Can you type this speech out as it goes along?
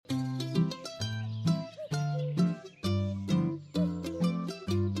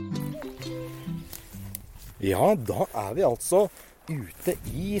Ja, da er vi altså ute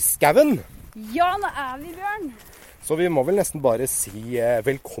i skauen. Ja, nå er vi, Bjørn. Så vi må vel nesten bare si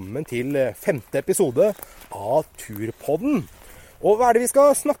velkommen til 5. episode av Turpodden. Og hva er det vi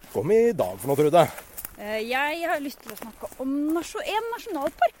skal snakke om i dag for noe, Trude? Jeg har lyst til å snakke om en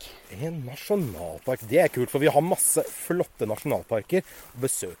nasjonalpark. En nasjonalpark, det er kult, for vi har masse flotte nasjonalparker å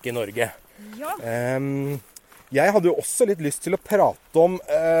besøke i Norge. Ja. Jeg hadde jo også litt lyst til å prate om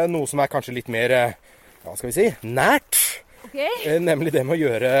noe som er kanskje litt mer, hva skal vi si, nært. Ok. Nemlig det med å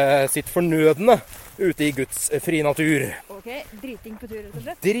gjøre sitt fornødne ute i Guds frie natur. Ok, driting på tur, rett og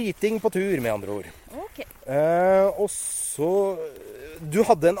slett. Driting på tur, med andre ord. Ok. Og så... Du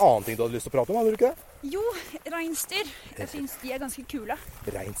hadde en annen ting du hadde lyst til å prate om, hadde du ikke det? Jo, reinsdyr. Jeg synes de er ganske kule.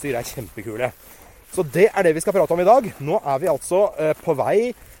 Reinsdyr er kjempekule. Så det er det vi skal prate om i dag. Nå er vi altså på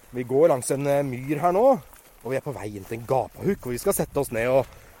vei. Vi går langs en myr her nå, og vi er på vei inn til en gapahuk, hvor vi skal sette oss ned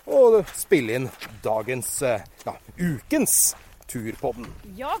og spille inn dagens, ukens Turpodden.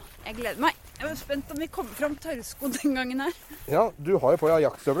 Ja, jeg gleder meg. Jeg var spent om vi kommer fram tørrskodd den gangen her. Ja, du har jo på deg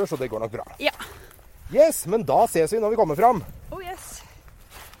jaktstøvler, så det går nok bra. Ja. Yes, men da ses vi når vi kommer fram. Oh yes.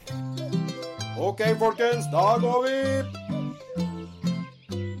 Ok, folkens, da går vi.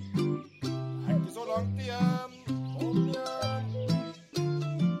 Er ikke så langt igjen. Kom igjen.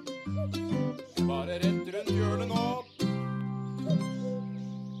 Bare rett rundt hjørnet nå.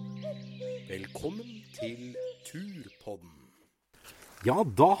 Velkommen til Turpodden. Ja,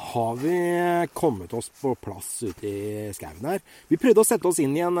 da har vi kommet oss på plass ute i skauen her. Vi prøvde å sette oss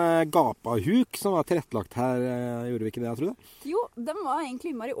inn i en gapahuk som var tilrettelagt her. Gjorde vi ikke det, jeg tror det? Jo, den var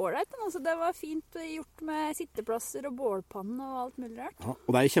egentlig innmari ålreit. Altså, det var fint gjort med sitteplasser og bålpanne og alt mulig rart. Ja, og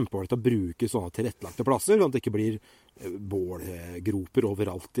det er jo kjempeålreit å bruke sånne tilrettelagte plasser, sånn at det ikke blir bålgroper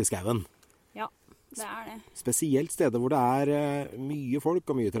overalt i skauen. Ja, det er det. Spesielt steder hvor det er mye folk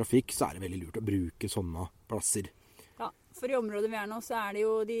og mye trafikk, så er det veldig lurt å bruke sånne plasser. For i området vi er nå, så er det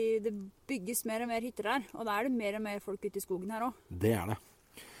jo det bygges mer og mer hytter her. Og da er det mer og mer folk ute i skogen her også. Det er det.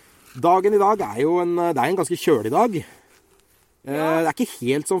 Dagen i dag er jo en ganske kjølig dag. Ja. Det er ikke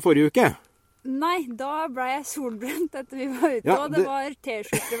helt som forrige uke. Nei, da ble jeg solbrent etter vi var ute. Og det var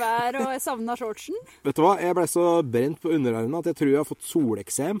t-skjortevær, og jeg savnet shortsen. Vet du hva? Jeg ble så brent på underarmene at jeg tror jeg har fått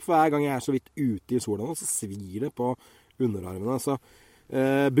soleksem. For hver gang jeg er så vidt ute i sola nå, så svir det på underarmene. Så...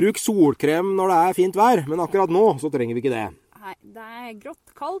 bruk solkrem når det er fint vær, men akkurat nå så trenger vi ikke det. Nei, det er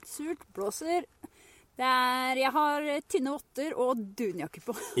grått, kaldt, surt, blåser. Jeg har tynne votter og dunjakke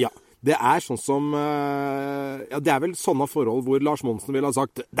på. Ja, det er sånn som... det er vel sånne forhold hvor Lars Monsen ville ha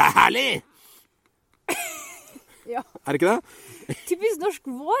sagt, det er herlig! Ja. Er det ikke det? Typisk norsk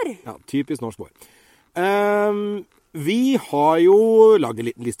vår. Ja, typisk norsk vår. Vi har jo laget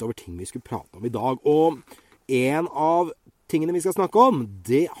en liten liste over ting vi skulle prate om i dag, og en av tingene vi skal snakke om,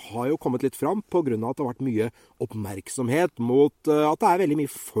 det har jo kommet litt fram på grunn av at det har vært mye oppmerksomhet mot at det er veldig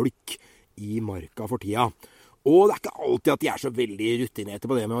mye folk i marka for tida. Og det er ikke alltid at de er så veldig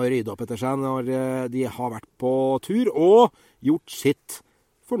rutinerte på det med å rydde opp etter seg når de har vært på tur og gjort sitt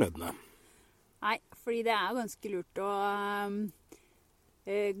fornødne. Nei, fordi det er ganske lurt å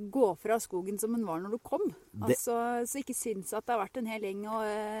gå fra skogen som den var når du kom. Altså, så ikke synes at det har vært en hel gjeng og...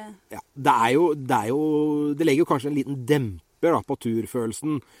 Ja, det legger jo kanskje en liten demper da, på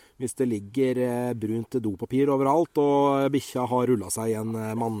turfølelsen hvis det ligger brunt dopapir overalt og bikkja har rullet seg i en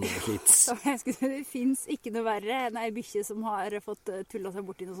manneskits. Det finnes ikke noe verre enn en bikkje som har fått tullet seg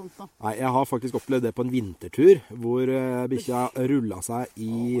bort i noe sånt nå. Nei, jeg har faktisk opplevd det på en vintertur hvor bikkja rullet seg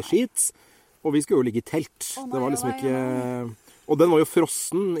i skits, og vi skulle jo ligge i telt. Nei, det var liksom ikke... Og den var jo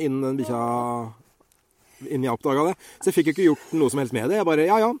frossen innen jeg oppdaget det. Så jeg fikk jo ikke gjort noe som helst med det. Jeg bare,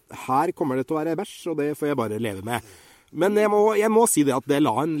 her kommer det til å være bæsj, og det får jeg bare leve med. Men jeg må si det at det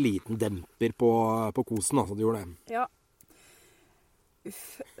la en liten demper på kosen, altså det gjorde det. Ja.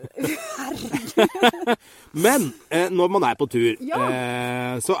 Herregud. Men når man er på tur,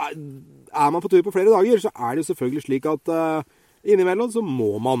 så er man på tur på flere dager, så er det jo selvfølgelig slik at... innimellom så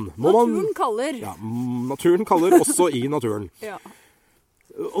må man... Naturen kaller. Ja, naturen kaller også i naturen. Ja.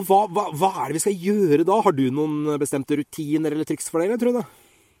 Og hva er det vi skal gjøre da? Har du noen bestemte rutiner eller triks for deg, tror du?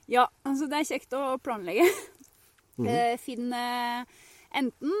 Ja, altså det er kjekt å planlegge. Finn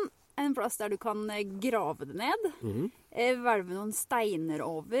enten en plass der du kan grave det ned, hvelve noen steiner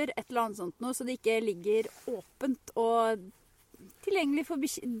over, et eller annet sånt noe, så det ikke ligger åpent og... tilgjengelig for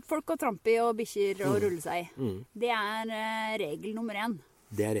folk å trampe i og bikkjer å rulle seg. Det er regel nummer 1.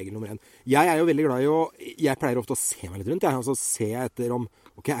 Det er regel nummer 1. Jeg er jo veldig glad i jeg pleier ofte å se meg litt rundt. Så ser jeg etter om,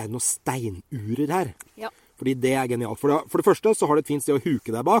 er det noen steinurer her? Ja. Fordi det er genialt. For det første så har det et fint sted å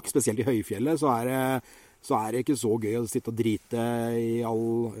huke deg bak, spesielt i høyfjellet, så er det så er det ikke så gøy å sitte og drite i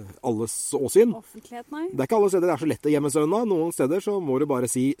alles åsyn. Offentlighet, nei. Det er ikke alle steder det er så lett å gjemme seg unna. Noen steder så må du bare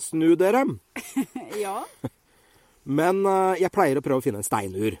si 'snu dere'. Ja. Men jeg pleier å prøve å finne en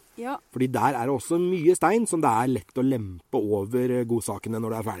steinur. Ja. Fordi der er det også mye stein som det er lett å lempe over godsakene når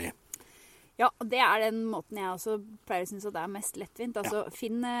det er ferdig. Ja, og det er den måten jeg også pleier å synes at det er mest lettvint. Altså,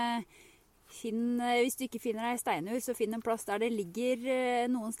 hvis du ikke finner deg steinur, så finn en plass der det ligger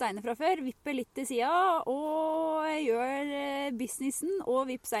noen steiner fra før. Vippe litt til siden, og gjør businessen, og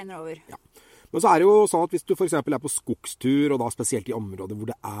vipp steiner over. Ja. Men så er det jo sånn at hvis du for eksempel er på skogstur, og da spesielt i områder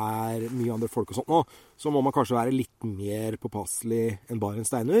hvor det er mye andre folk og sånt nå, så må man kanskje være litt mer påpasselig enn bare en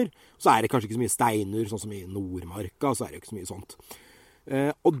steinur. Så er det kanskje ikke så mye steinur, sånn som i Nordmarka, så er det jo ikke så mye sånt.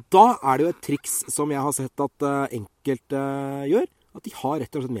 Og da er det jo et triks som jeg har sett at enkelte gjør, at de har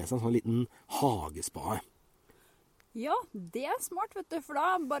rett og slett med seg en sånn liten hagespade. Ja, det er smart, vet du, for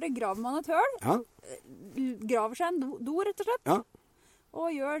da bare graver man et høl. Ja. Graver seg en do, rett og slett. Ja. Og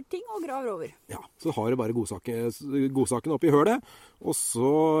gjør ting og graver over. Ja, så har du bare godsaken opp i hølet, og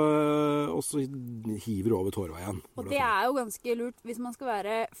så hiver du over tårveien. Og det er jo ganske lurt hvis man skal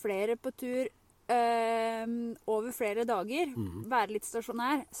være flere på tur over flere dager, være litt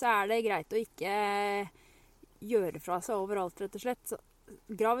stasjonær, så er det greit å ikke gjøre fra seg overalt, rett og slett. Så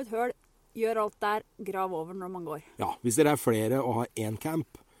grav et høl, gjør alt der, grav over når man går. Ja, hvis dere er flere og har én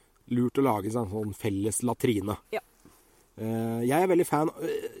camp, lurt å lage en sånn felles latrine. Ja. Jeg er veldig fan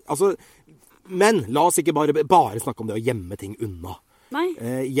men la oss ikke bare snakke om det å gjemme ting unna. Nei.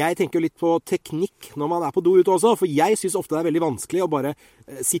 Jeg tenker jo litt på teknikk når man er på do ute også, for jeg synes ofte det er veldig vanskelig å bare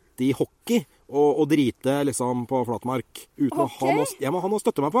sitte i hockey og drite liksom på flatmark uten å ha noe, jeg må ha noe å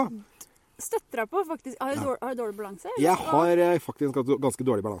støtte meg på. Støtter deg på, faktisk. Har du dårlig balanse? Eller? Jeg har faktisk ganske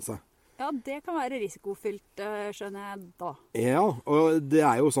dårlig balanse. Ja, det kan være risikofylt, skjønner jeg da. Ja, og det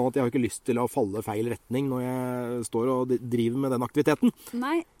er jo sånn at jeg har ikke lyst til å falle feil retning når jeg står og driver med den aktiviteten.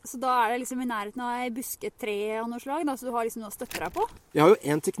 Nei, så da er det liksom i nærheten av en buske, et tre av noe slag, da, så du har liksom noe å støtte deg på? Jeg har jo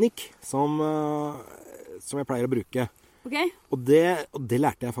en teknikk som jeg pleier å bruke. Ok. Og det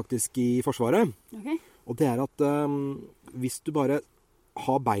lærte jeg faktisk i Forsvaret. Ok. Og det er at hvis du bare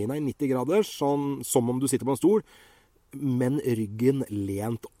har beina i 90 grader, sånn som om du sitter på en stol, men ryggen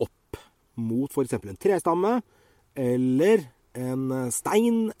lent opp mot for eksempel en trestamme, eller en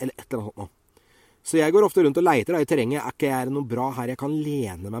stein, eller et eller annet sånt. Så jeg går ofte rundt og leiter i terrenget. Er ikke jeg noe bra her jeg kan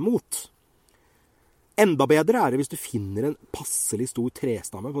lene meg mot? Enda bedre er det hvis du finner en passelig stor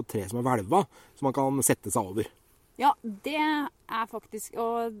trestamme på et tre som er hvelva, så man kan sette seg over. Ja, det er faktisk,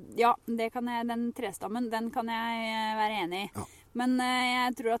 og ja, den trestammen, den kan jeg være enig i. Ja. Men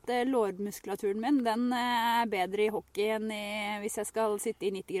jeg tror at lårmuskulaturen min, den er bedre i hockey enn hvis jeg skal sitte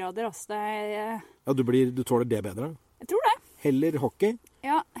i 90 grader. Altså, ja, du tåler det bedre? Jeg tror det. Heller hockey?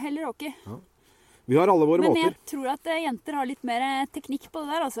 Ja, heller hockey. Ja. Vi har alle våre måter. Men jeg tror at jenter har litt mer teknikk på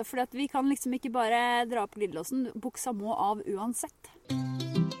det der, altså, fordi at vi kan liksom ikke bare dra på glidelåsen. Buksa må av uansett.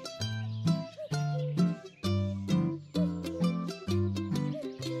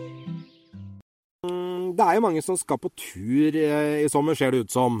 Det er jo mange som skal på tur i sommer, ser det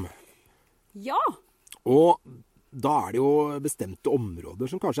ut som. Ja. Og da er det jo bestemte områder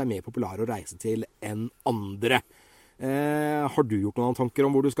som kanskje er mer populære å reise til enn andre. Har du gjort noen tanker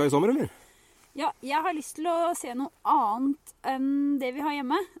om hvor du skal i sommer, eller? Ja, jeg har lyst til å se noe annet enn det vi har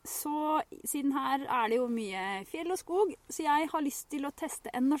hjemme. Så siden her er det jo mye fjell og skog, så jeg har lyst til å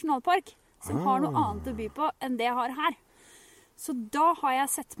teste en nasjonalpark som har noe annet å by på enn det jeg har her. Så da har jeg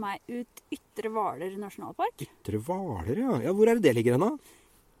sett meg ut Ytre Hvaler nasjonalpark. Ytre Hvaler, ja. Ja, hvor er det ligger hen da?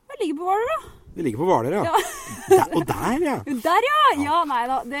 Det ligger på Hvaler, da. Det ligger på Hvaler, ja. Og der, ja. Der, ja. Ja, nei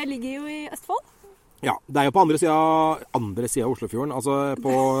da. Det ligger jo i Østfold. Ja, det er jo på andre siden av Oslofjorden. Altså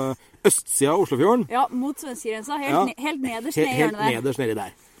på østsiden av Oslofjorden. Ja, mot svenskegrensa. Helt nederst nede i hjørnet der. Helt nederst nede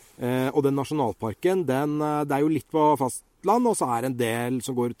der. Og den nasjonalparken, det er jo litt på fastland, og så er det en del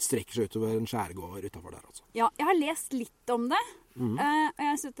som strekker seg utover en skjærgård utenfor der. Altså. Ja, jeg har lest litt om det. Og jeg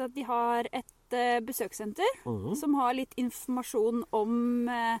har sett at de har et besøkssenter som har litt informasjon om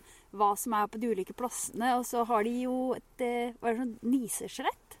hva som er på de ulike plassene. Og så har de jo et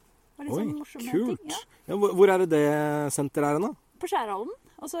niseskjelett. Oi, kult. Ja. Ja, hvor er det senteret er da? På Skjærhallen.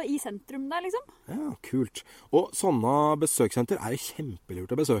 Altså i sentrum der, liksom. Ja, kult. Og sånne besøkssenter er jo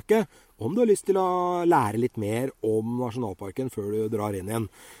kjempelurt å besøke om du har lyst til å lære litt mer om nasjonalparken før du drar inn igjen.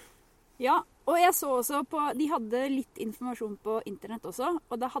 Ja, og jeg så også de hadde litt informasjon på internett også,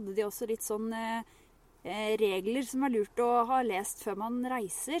 og da hadde de også litt sånn regler som er lurt å ha lest før man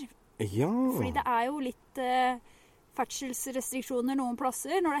reiser. Ja. Fordi det er jo litt ferdselsrestriksjoner noen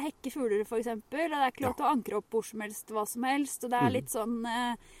plasser, når det hekker fugler for eksempel, og det er ikke lov til å ankre opp hvor som helst, hva som helst, og det er litt sånn,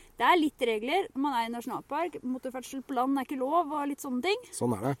 det er litt regler. Når man er i nasjonalpark, motorferdsel på land er ikke lov, og litt sånne ting.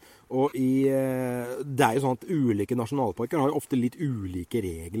 Sånn er det. Og det er jo sånn at ulike nasjonalparker har jo ofte litt ulike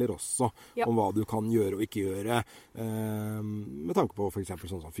regler også, om hva du kan gjøre og ikke gjøre, med tanke på for eksempel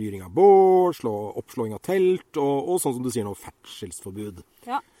sånn som fyring av bål, oppslåing av telt, og sånn som du sier nå, ferdselsforbud.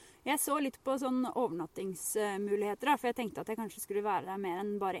 Ja. Jeg så litt på sånn overnattingsmuligheter, for jeg tenkte at jeg kanskje skulle være der mer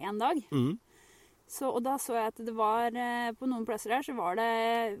enn bare en dag. Og da så jeg at det var, på noen plasser der, så var det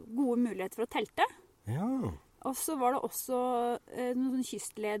gode muligheter for å telte. Ja. Og så var det også noen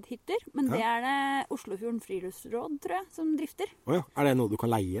kystledhytter, men det er det Oslofjorden Friluftsråd, tror jeg, som drifter. Åja, er det noe du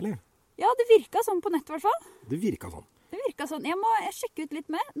kan leie, eller? Ja, det virket sånn på nett i hvert fall. Det virket sånn. Jeg må sjekke ut litt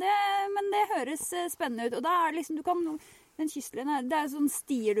mer, men det høres spennende ut. Og da er det liksom, du kan... Den kystleden det er sånne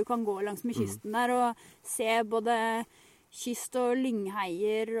stier du kan gå langs med kysten der, og se både kyst og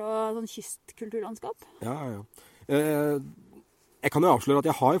lyngheier og sånn kystkulturlandskap. Ja. Jeg kan jo avsløre at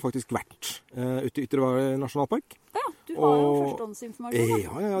jeg har jo faktisk vært ute i Ytterøy nasjonalpark. Ja, du har jo førstehåndsinformasjon.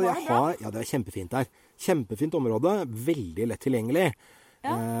 Ja, det er kjempefint der. Kjempefint område, veldig lett tilgjengelig.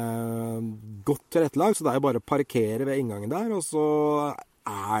 Ja. Godt tilrettelagt, så det er jo bare å parkere ved inngangen der, og så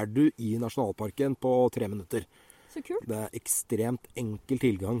er du i nasjonalparken på 3 minutter. Så kult. Det er ekstremt enkel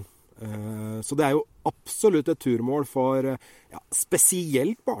tilgang. Så det er jo absolutt et turmål for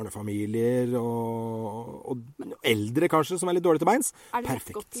spesielt barnefamilier og eldre kanskje, som er litt dårlig til beins. Er det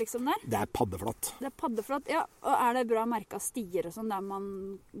perfekt godt liksom der? Det er paddeflatt. Det er paddeflatt, ja. Og er det bra merket stier og sånn der man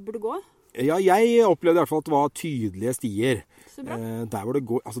burde gå? Ja, jeg opplevde i hvert fall at det var tydelige stier. Så bra. Der hvor det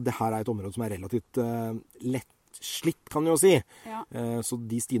går, altså det her er et område som er relativt lett slitt, kan jeg jo si. Ja. Så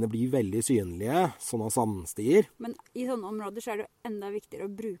de stiene blir veldig synlige, sånne sandstier. Men i sånne områder så er det enda viktigere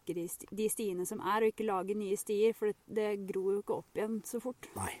å bruke de stiene som er, og ikke lage nye stier, for det gror jo ikke opp igjen så fort.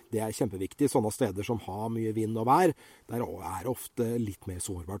 Nei, det er kjempeviktig. Sånne steder som har mye vind og vær, der er det ofte litt mer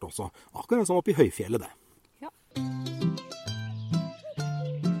sårbart også. Akkurat som oppe i høyfjellet, det. Ja.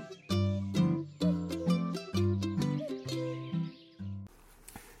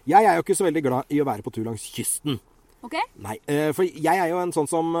 Jeg er jo ikke så veldig glad i å være på tur langs kysten. Ok. Nei, for jeg er jo en sånn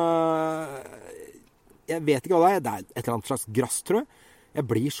som... Jeg vet ikke hva det er. Det er et eller annet slags grass, tror jeg. Jeg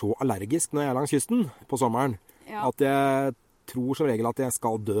blir så allergisk når jeg er langs kysten på sommeren, at jeg tror som regel at jeg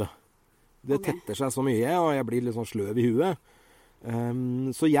skal dø. Det tetter seg så mye, og jeg blir litt sånn sløv i huet.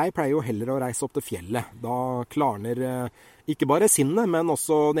 Så jeg pleier jo heller å reise opp til fjellet. Da klarner ikke bare sinnet, men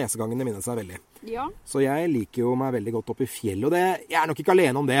også nesegangene mine seg veldig. Ja. Så jeg liker jo meg veldig godt opp i fjellet, og jeg er nok ikke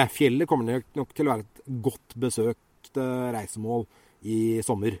alene om det. Fjellet kommer nok til å være et godt besøkt reisemål i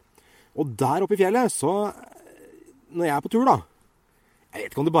sommer. Og der oppe i fjellet, så når jeg er på tur da, jeg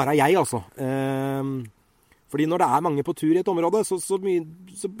vet ikke om det bare er jeg altså, fordi når det er mange på tur i et område, så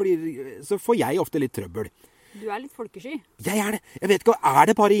får jeg ofte litt trøbbel. Du er litt folkesky. Jeg er det. Jeg vet ikke, er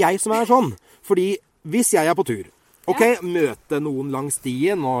det bare jeg som er sånn? Fordi hvis jeg er på tur, møte noen langs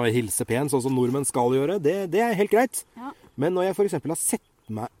stien og hilse pen, sånn som nordmenn skal gjøre, det er helt greit. Ja. Men når jeg for eksempel har sett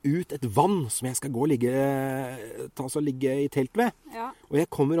meg ut et vann som jeg skal gå og ligge i telt ved, og jeg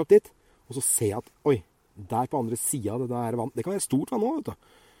kommer opp dit, og så ser jeg at, oi, der på andre siden av det der vann, det kan være stort vann også, vet du.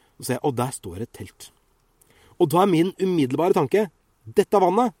 Så ser jeg, og der står et telt. Og da er min umiddelbare tanke, dette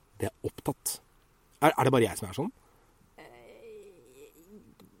vannet, det er opptatt. Er det bare jeg som er sånn?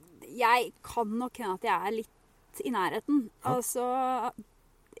 Jeg kan nok hende at jeg er litt i nærheten. Ja. Altså,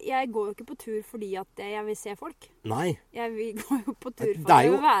 jeg går jo ikke på tur fordi at jeg vil se folk. Nei. Jeg går jo på tur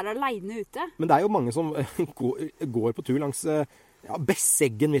for å være alene ute. Men det er jo mange som går på tur langs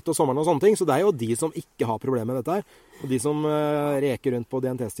Besseggen midt og sommeren og sånne ting. Så det er jo de som ikke har problemer med dette her. Og de som reker rundt på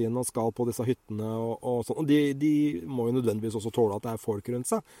DNT-stien og skal på disse hyttene og sånn. De må jo nødvendigvis også tåle at det er folk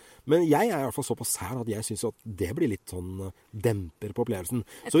rundt seg. Men jeg er i hvert fall såpass sær at jeg synes at det blir litt sånn demper på opplevelsen.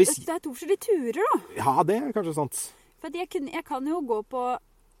 Så hvis, det er to forskjellige turer da. Ja, det er kanskje sant. For jeg kan jo gå på...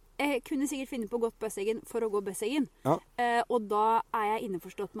 Jeg kunne sikkert finne på å gå på Besseggen for å gå Besseggen. Ja. Og da er jeg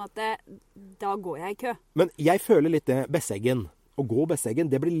innforstått med at da går jeg i kø. Men jeg føler litt det Besseggen. Å gå Besseggen,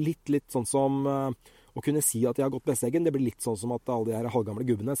 det blir litt sånn som å kunne si at jeg har gått Besseggen. Det blir litt sånn som at alle de her halvgamle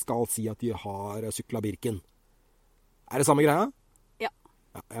gubbene skal si at de har syklet Birken. Er det samme greia? Ja.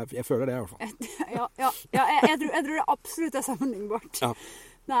 Jeg føler det i hvert fall. Jeg tror det absolutt er sammenlignbart. Ja.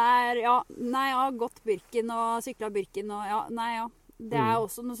 Nei, jeg har gått Birken og syklet Birken og Det er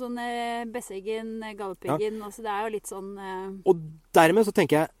også noe sånn Besseggen, Galdhøpiggen, altså det er jo litt sånn... Og dermed så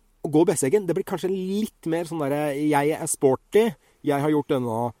tenker jeg, å gå Besseggen, det blir kanskje litt mer sånn der, jeg er sporty, jeg har gjort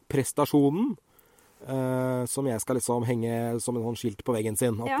denne prestasjonen, som jeg skal liksom henge som en sånn skilt på veggen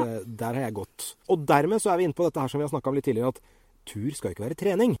sin. At Ja. der har jeg gått. Og dermed så er vi inne på dette her som vi har snakket om litt tidligere, at tur skal ikke være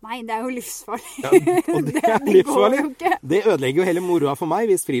trening. Nei, det er jo livsfarlig. Ja, og det er det går livsfarlig. jo ikke. Det ødelegger jo hele moroa for meg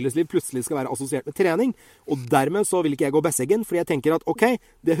hvis friluftsliv plutselig skal være assosiert med trening. Og dermed så vil ikke jeg gå Besseggen, fordi jeg tenker at ok,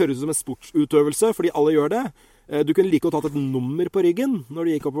 det høres ut som en sportsutøvelse, fordi alle gjør det. Du kunne like godt hatt et nummer på ryggen når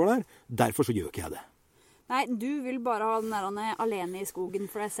du gikk oppover der. Derfor så gjør ikke jeg det. Nei, du vil bare ha den der alene i skogen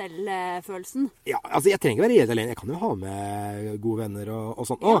for deg selv-følelsen. Ja, altså jeg trenger ikke være helt alene. Jeg kan jo ha med gode venner og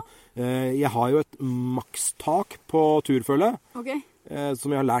sånt. Ja. Jeg har jo et makstak på turfølge, Ok,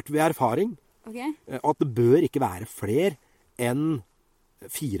 som jeg har lært ved erfaring. ok. At det bør ikke være flere enn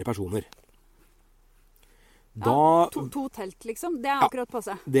 4 personer. Da, Ja, to telt, liksom. Det er akkurat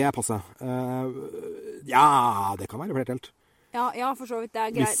passe. det er passe. Ja, det kan være flere telt. Ja, for så vidt. Det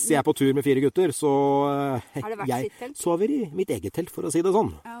er greit. Hvis jeg er på tur med 4 gutter, så Er det hvert jeg sitt telt? sover i mitt eget telt, for å si det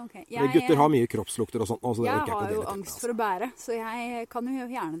sånn. Ja, ok. Gutter har mye kroppslukter og sånt. Så det Jeg orker ikke å har jo dele telt, angst altså. for å bære, så jeg kan jo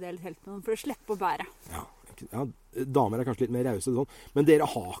gjerne dele telt med noen for å slippe å bære. Ja, damer er kanskje litt mer rause, sånn. Men dere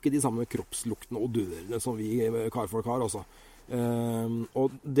har ikke de samme kroppsluktene og odørene som vi karfolk har, altså.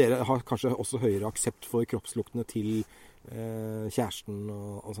 Og dere har kanskje også høyere aksept for kroppsluktene til kjæresten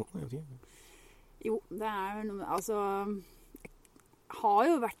og sånt. Jeg vet ikke. Jo, det er vel noe Altså, har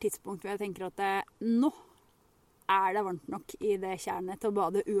jo vært tidspunkt hvor jeg tenker at nå er det varmt nok i det tjernet til å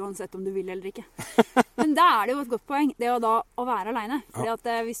bade, uansett om du vil eller ikke. Men da er det jo et godt poeng, det å være alene. Fordi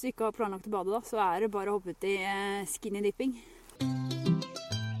at hvis du ikke har planlagt å bade da, så er det bare å hoppe ut i skinny dipping.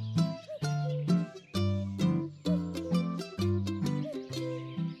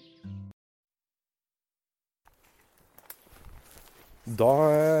 Da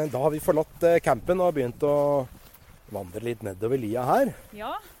har vi forlatt campen og begynt å vandre litt nedover lia her.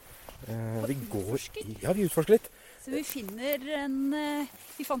 Ja, Vi utforsker litt. så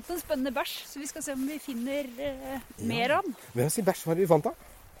vi fant en spennende bæsj, så vi skal se om vi finner mer av den. Hvem sin bæsj var det vi fant da?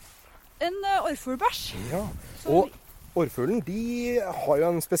 En orrfuglbæsj. Ja. Så Og orrfuglen, de har jo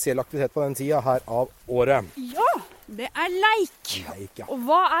en spesiell aktivitet på den tida her av året. Ja, det er leik. Leik, ja. Og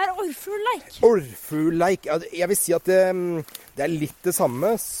hva er orrfuglleik? Orrfuglleik, ja, jeg vil si at det er litt det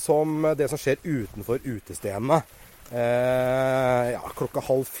samme som det som skjer utenfor utestedene. Klokka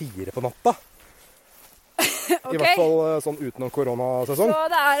 3:30 på natta. I hvert fall sånn utenom koronasesong. Så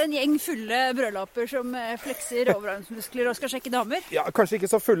det er en gjeng fulle brødlaper som flekser overarmsmuskler og skal sjekke damer? Ja, kanskje ikke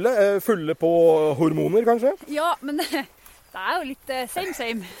så fulle. Fulle på hormoner, kanskje. Ja, men det er jo litt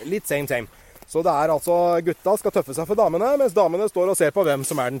same. Litt same. Så det er altså gutta skal tøffe seg for damene, mens damene står og ser på hvem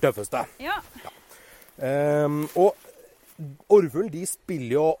som er den tøffeste. Ja. Og orrfuglen, de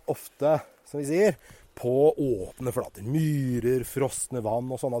spiller jo ofte, som vi sier, på åpne flater. Myrer, frosne vann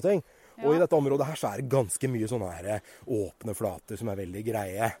og sånne ting. Og i dette området her så er det ganske mye sånne her åpne flater som er veldig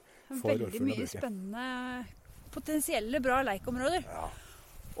greie for Veldig orrfuglen å mye bruke. spennende, potensielle bra leikområder. Ja.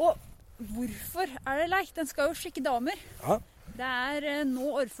 Og hvorfor er det leik? Den skal jo sjekke damer. Ja. Det er nå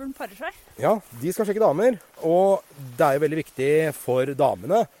orrfuglen parer seg. Ja, de skal sjekke damer, og det er jo veldig viktig for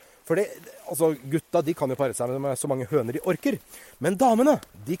damene. For gutta de kan jo pare seg med så mange høner de orker, men damene,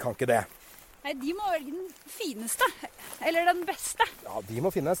 de kan ikke det. Nei, de må velge den fineste, eller den beste. Ja, de må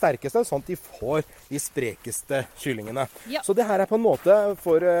finne den sterkeste, sånn at de får de sprekeste kyllingene. Ja. Så det her er på en måte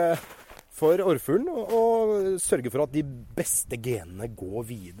for orrfuglen å sørge for at de beste genene går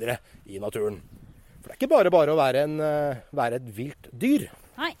videre i naturen. For det er ikke bare å være et vilt dyr.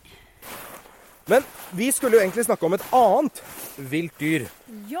 Nei. Men vi skulle jo egentlig snakke om et annet vilt dyr.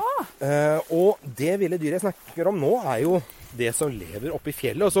 Ja. Og det ville dyret jeg snakker om nå, er jo det som lever oppe i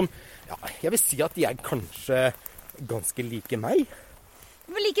fjellet, og som, ja, jeg vil si at de er kanskje ganske like meg.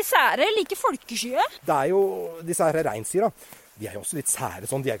 Men like sære, like folkeskye. Det er jo disse her reinsdyra. De er jo også litt sære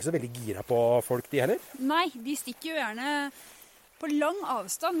sånn. De er ikke så veldig gira på folk, de heller. Nei, de stikker jo gjerne på lang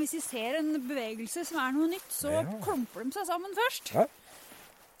avstand. Hvis de ser en bevegelse som er noe nytt, så klumper de seg sammen først. Ja.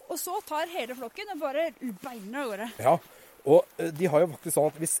 Og så tar hele flokken og bare beiner av gårde. Ja, og de har jo faktisk sånn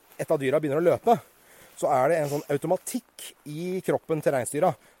at hvis et av dyra begynner å løpe, så er det en sånn automatikk i kroppen til reinsdyra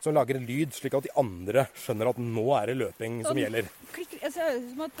som lager en lyd, slik at de andre skjønner at nå er det løping som gjelder. Det ser ut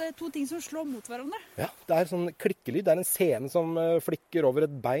som at det er to ting som slår mot hverandre. Ja, det er sånn klikkelyd. Det er en sene som flikker over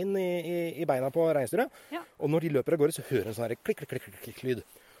et bein i beina på reinsdyret. Ja. Og når de løper av gårde, så hører en sånn her klikk-lyd.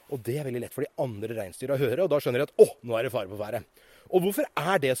 Og det er veldig lett for de andre reinsdyra å høre, og da skjønner de at nå er det fare på ferde. Og hvorfor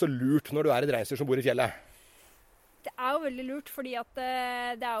er det så lurt når du er et reinsdyr som bor i fjellet? Det er jo veldig lurt, fordi at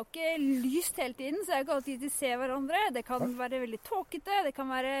det er jo ikke lyst hele tiden, så det er ikke alltid de ser hverandre. Det kan være veldig tåkete, det kan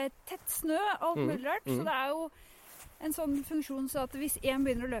være tett snø, alt mulig rart. Så det er jo en sånn funksjon så at hvis en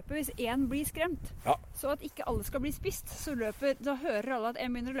begynner å løpe, hvis en blir skremt, Ja. så at ikke alle skal bli spist, så da hører alle at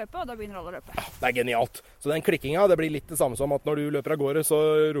en begynner å løpe, og da begynner alle å løpe. Ja, det er genialt. Så den klikkinga, det blir litt det samme som at når du løper av gårde,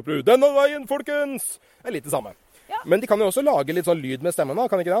 så roper du 'Denne veien, folkens!' Det er litt det samme. Ja. Men de kan jo også lage litt sånn lyd med stemmen da,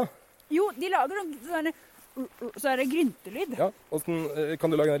 kan de ikke det? Jo, de lager så er det gryntelyd. Ja, hvordan kan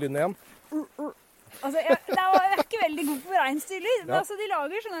du lage den lyden igjen? Altså, jeg er ikke veldig god på reinsdyrlyd, men Ja. altså, de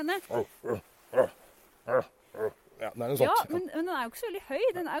lager sånne... Ja, det er noe Ja, sånt. men den er jo ikke så veldig høy.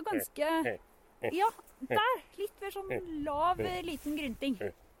 Den er jo ganske... Ja, der. Litt mer sånn lav, liten grynting.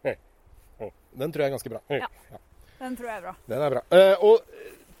 Den tror jeg er ganske bra. Ja. Den tror jeg er bra. Den er bra. Og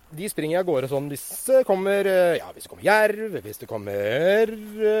de springer av gårde sånn hvis det kommer jerv, hvis det kommer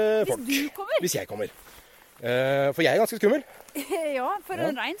folk. Hvis du kommer. Hvis jeg kommer. For jeg er ganske skummel. Ja, for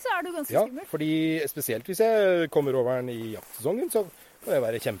en rein så er du ganske Ja, skummel. fordi spesielt hvis jeg kommer over den i jaktsesongen, så kan jeg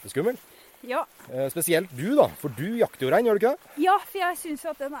være kjempeskummel. Ja. Spesielt du da, for du jakter jo rein, gjør du ikke det? Ja, for jeg synes jo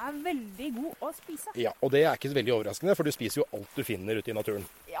at den er veldig god å spise. Ja, og det er ikke så veldig overraskende, for du spiser jo alt du finner ute i naturen.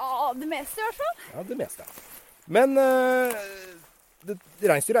 Ja, det meste i hvert fall. Ja, det meste. Men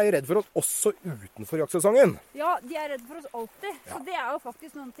reinsdyr er jo redd for oss også utenfor jaktsesongen. Ja, de er redd for oss alltid. Ja. Så det er jo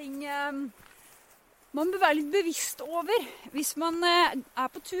faktisk noen ting man bør være litt bevisst over hvis man er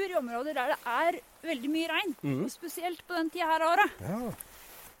på tur i områder der det er veldig mye rein. Mhm. Og spesielt på den tida her av året. Ja.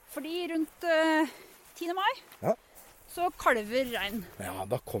 Fordi rundt 10. mai Ja. så kalver rein. Ja,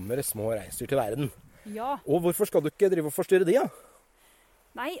 da kommer det små reinsdyr til verden. Ja. Og hvorfor skal du ikke drive og forstyrre de, da?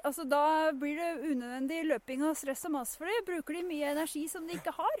 Nei, altså da blir det unødvendig løping og stress og mas for det. Bruker de mye energi som de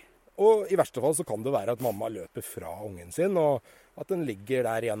ikke har. Og i verste fall så kan det være at mamma løper fra ungen sin, og at den ligger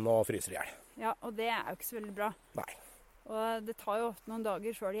der igjen og fryser i hjel. Ja, og det er jo ikke så veldig bra. Nei. Og det tar jo ofte noen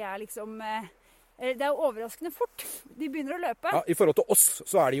dager før de er liksom det er jo overraskende fort. De begynner å løpe. Ja, I forhold til oss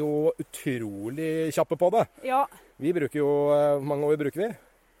så er de jo utrolig kjappe på det. Ja. Vi bruker jo Hvor mange år bruker vi?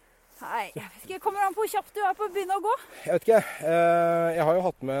 Nei, jeg vet ikke. Kommer an på hvor kjapt du er på å begynne å gå. Jeg vet ikke.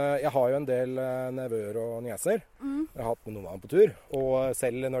 Jeg har jo en del nevøer og nieser. Jeg har hatt med noen av dem på tur. Og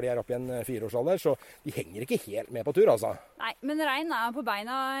selv når de er oppe i en 4-årsalder, så de henger ikke helt med på tur, altså. Nei, men rein er på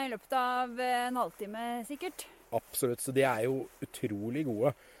beina i løpet av en halvtime sikkert. Absolutt. Så de er jo utrolig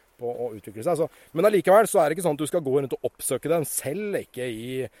gode på å utvikle seg. Men allikevel så er det ikke sånn at du skal gå rundt og oppsøke dem. Selv ikke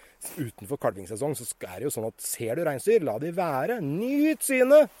utenfor kalvingssesong, så er det jo sånn at ser du reinsdyr, la de være. Nyt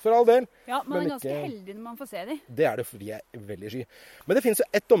synet, for all del. Ja, man Men er ganske ikke- heldig når man får se dem. Det er det fordi jeg er veldig sky. Men det finnes jo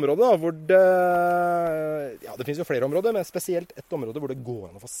ett område da, hvor det... Ja, det finnes jo flere områder, men spesielt ett område hvor det går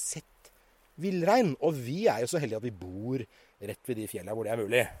an å få sett villrein. Og vi er jo så heldige at vi bor rett ved de fjellene hvor det er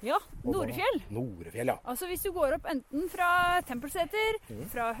mulig. Ja, Og da- Norefjell. Norefjell, ja. Altså hvis du går opp enten fra Tempelseter,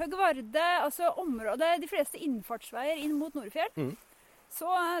 fra Høgvarde, altså området, de fleste innfartsveier inn mot Norefjell, så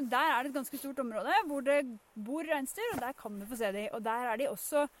der er det et ganske stort område hvor det bor reinsdyr, og der kan du få se dem. Og der er de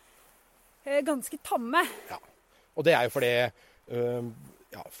også ganske tamme. Ja. Og det er jo fordi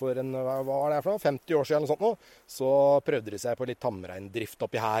for hva var det for noe? 50 år siden eller noe sånt nå, så prøvde de seg på litt tamreindrift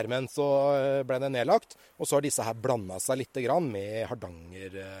oppi her, men så ble det nedlagt. Og så har disse her blandet seg litt grann med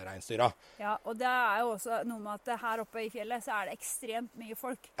hardangerreinsdyra. Ja, og det er jo også noe med at her oppe i fjellet så er det ekstremt mye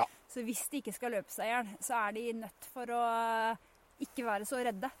folk. Ja. Så hvis de ikke skal løpe seg i hjel, så er de nødt for å ikke være så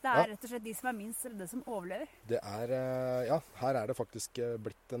redde. Det er Ja. rett og slett de som er minst redde som overlever. Det er, her er det faktisk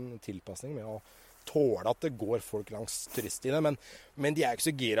blitt en tilpasning med å tåle at det går folk langs turiststiene, men de er ikke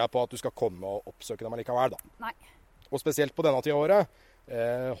så gira på at du skal komme og oppsøke dem allikevel, da. Nei. Og spesielt på denne tida av året,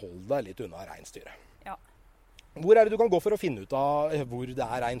 hold deg litt unna reinsdyret. Ja. Hvor er det du kan gå for å finne ut av hvor det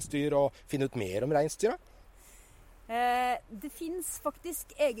er reinsdyr, og finne ut mer om reinsdyra? Det finnes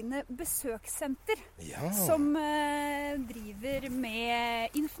faktisk egne besøkssenter Ja. som driver med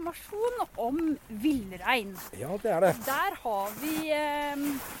informasjon om villrein. Ja, det er det. Der har vi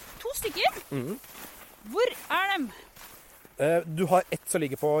 2 stykker. Hvor er dem? Du har ett som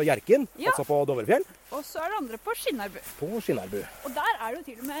ligger på Hjerkinn, Ja. altså på Dovrefjell, Og så er det andre på Skinnarbu. på Skinnarbu. Og der er det jo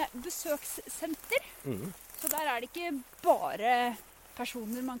til og med besøkssenter. Så der er det ikke bare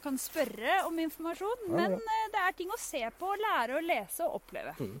personer man kan spørre om informasjon, men det er ting å se på, lære å lese og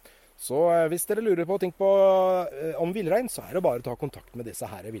oppleve. Så hvis dere lurer på ting om villrein, så er det bare å ta kontakt med disse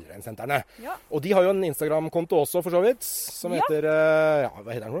her villreinsentrene. Ja. Og de har jo en Instagram-konto også, for så vidt, som Ja. heter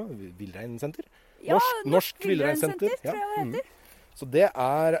hva heter den nå? Villreinsenter? Ja, Norsk Villreinsenter. tror jeg det heter. Så det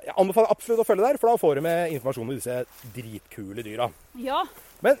jeg anbefaler absolutt å følge der, for da får du med informasjon om disse dritkule dyra. Ja,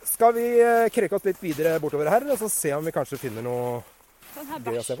 Men skal vi kreke oss litt videre bortover her, og så se om vi kanskje finner noe den her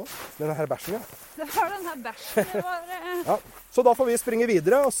gøy å se bæsj. på? Denne her bæsjen, ja. Det var den her bæsjen. Det var, Ja, så da får vi springe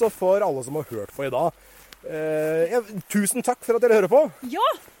videre, og så får alle som har hørt på i dag tusen takk for at dere hører på. Ja,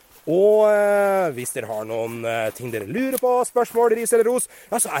 Og hvis dere har noen ting dere lurer på, spørsmål, ris eller ros,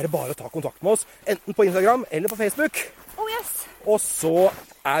 ja, så er det bare å ta kontakt med oss, enten på Instagram eller på Facebook. Oh yes! Og så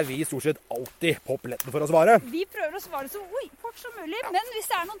er vi stort sett alltid på pletten for å svare. Vi prøver å svare så fort som mulig, men hvis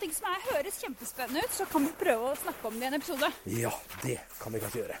det er noen ting som høres kjempespennende ut, så kan vi prøve å snakke om det i en episode. Ja, det kan vi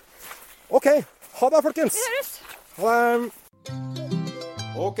kanskje gjøre. Ok, ha det folkens! Vi høres! Ha det!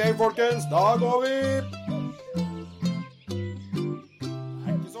 Ok folkens, da går vi!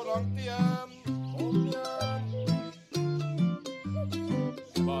 Det ikke så langt igjen. Kom igjen.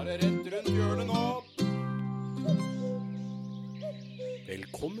 Bare rett rundt hjørnet nå.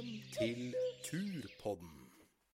 Velkommen til Turpodden.